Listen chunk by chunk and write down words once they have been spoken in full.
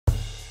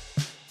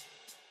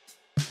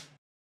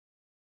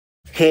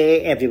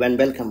Hey everyone,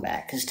 welcome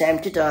back. It's time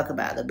to talk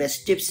about the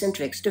best tips and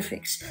tricks to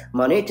fix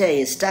monitor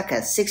is stuck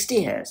at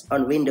 60 Hz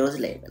on Windows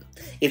 11.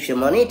 If your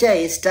monitor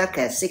is stuck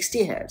at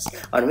 60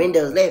 Hz on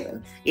Windows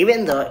 11,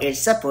 even though it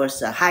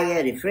supports a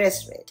higher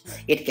refresh rate,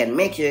 it can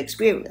make your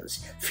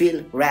experience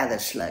feel rather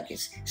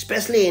sluggish,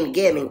 especially in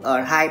gaming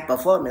or high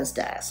performance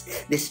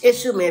tasks. This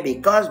issue may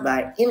be caused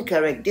by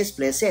incorrect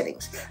display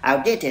settings,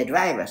 outdated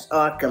drivers,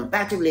 or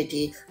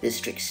compatibility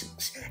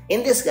restrictions.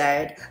 In this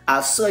guide,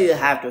 I'll show you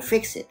how to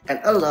fix it and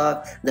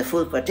unlock the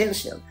full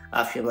potential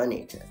of your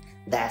monitor.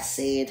 That's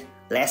it.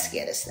 Let's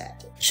get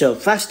started. So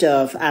first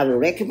off, I will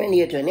recommend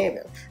you to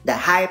enable the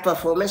high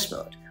performance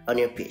mode on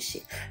your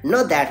PC.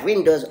 Note that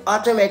Windows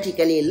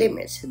automatically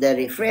limits the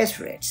refresh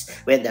rates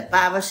when the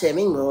power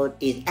saving mode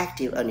is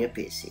active on your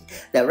PC.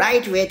 The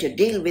right way to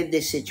deal with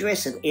this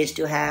situation is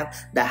to have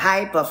the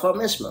high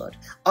performance mode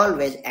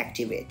always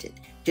activated.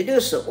 To do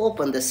so,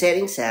 open the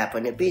Settings app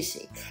on your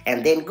PC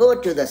and then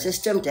go to the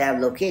System tab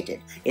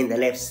located in the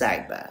left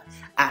sidebar.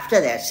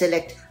 After that,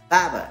 select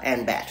Power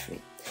and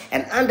Battery,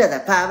 and under the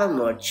Power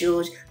mode,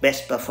 choose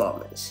Best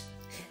Performance.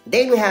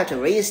 Then you have to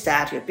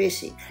restart your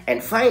PC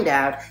and find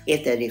out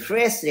if the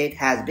refresh rate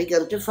has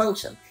begun to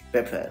function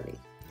properly.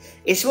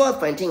 It's worth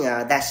pointing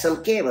out that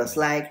some cables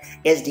like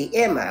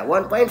HDMI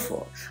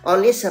 1.4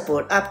 only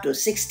support up to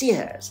 60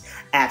 Hz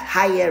at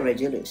higher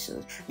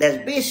resolutions. Thus,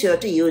 be sure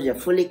to use a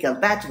fully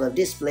compatible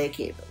display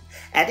cable.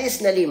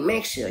 Additionally,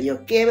 make sure your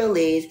cable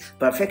is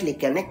perfectly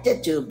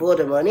connected to both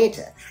the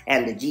monitor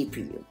and the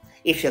GPU.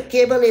 If your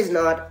cable is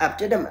not up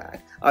to the mark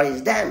or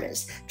is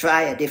damaged,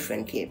 try a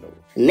different cable.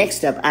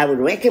 Next up, I would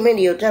recommend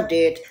you to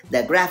update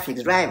the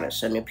graphics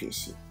drivers on your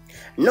PC.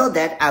 Note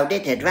that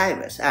outdated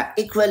drivers are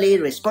equally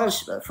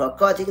responsible for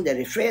causing the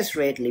refresh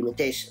rate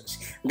limitations.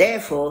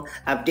 Therefore,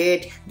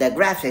 update the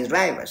graphics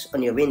drivers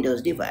on your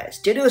Windows device.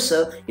 To do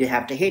so, you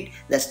have to hit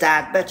the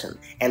Start button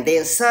and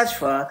then search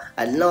for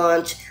a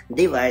Launch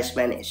Device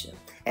Manager.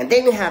 And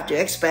then you have to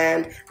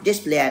expand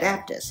Display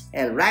Adapters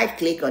and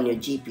right-click on your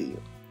GPU.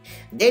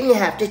 Then you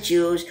have to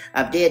choose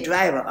Update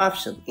Driver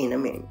option in a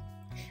menu.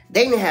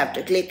 Then you have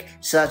to click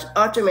Search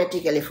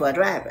automatically for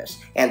drivers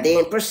and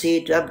then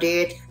proceed to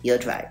update your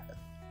driver.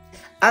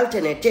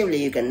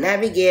 Alternatively, you can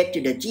navigate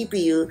to the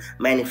GPU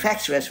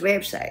manufacturer's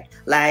website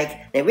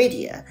like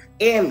NVIDIA,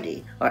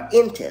 AMD, or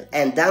Intel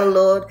and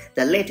download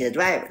the latest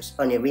drivers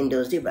on your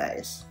Windows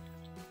device.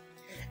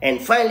 And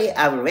finally,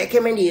 I would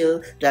recommend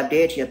you to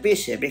update your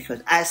PC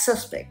because I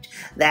suspect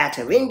that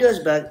a Windows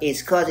bug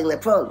is causing the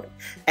problem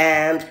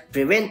and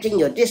preventing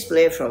your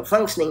display from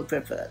functioning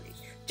properly.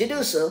 To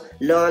do so,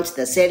 launch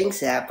the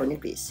Settings app on your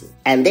PC.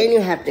 And then you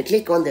have to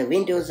click on the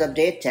Windows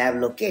Update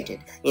tab located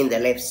in the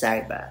left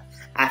sidebar.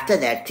 After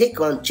that, click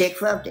on Check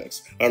for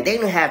Updates, and then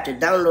you have to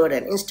download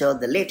and install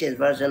the latest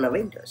version of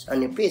Windows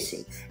on your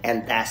PC,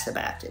 and that's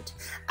about it.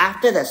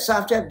 After the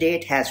software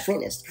update has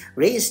finished,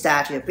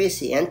 restart your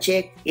PC and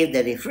check if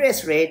the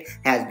refresh rate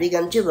has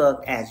begun to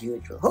work as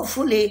usual.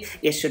 Hopefully,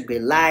 it should be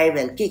live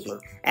and kicking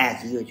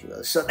as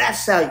usual. So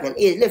that's how you can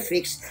easily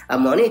fix a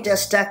monitor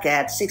stuck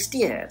at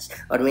 60 Hz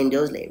on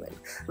Windows 11.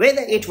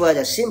 Whether it was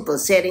a simple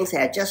settings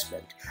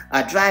adjustment,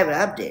 a driver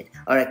update,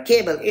 or a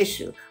cable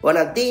issue, one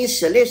of these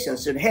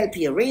solutions should help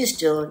you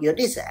restore your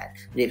desired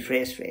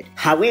refresh rate.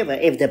 However,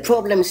 if the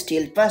problem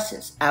still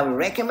persists, I would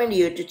recommend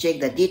you to check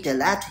the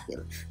detailed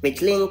article,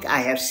 which link I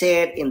have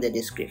shared in the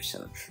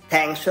description.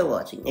 Thanks for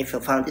watching. If you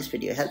found this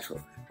video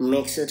helpful,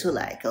 make sure to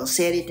like or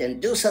share it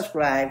and do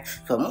subscribe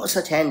for more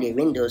such handy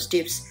Windows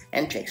tips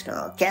and tricks.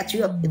 Now I'll catch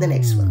you up in the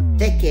next one.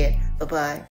 Take care. Bye-bye.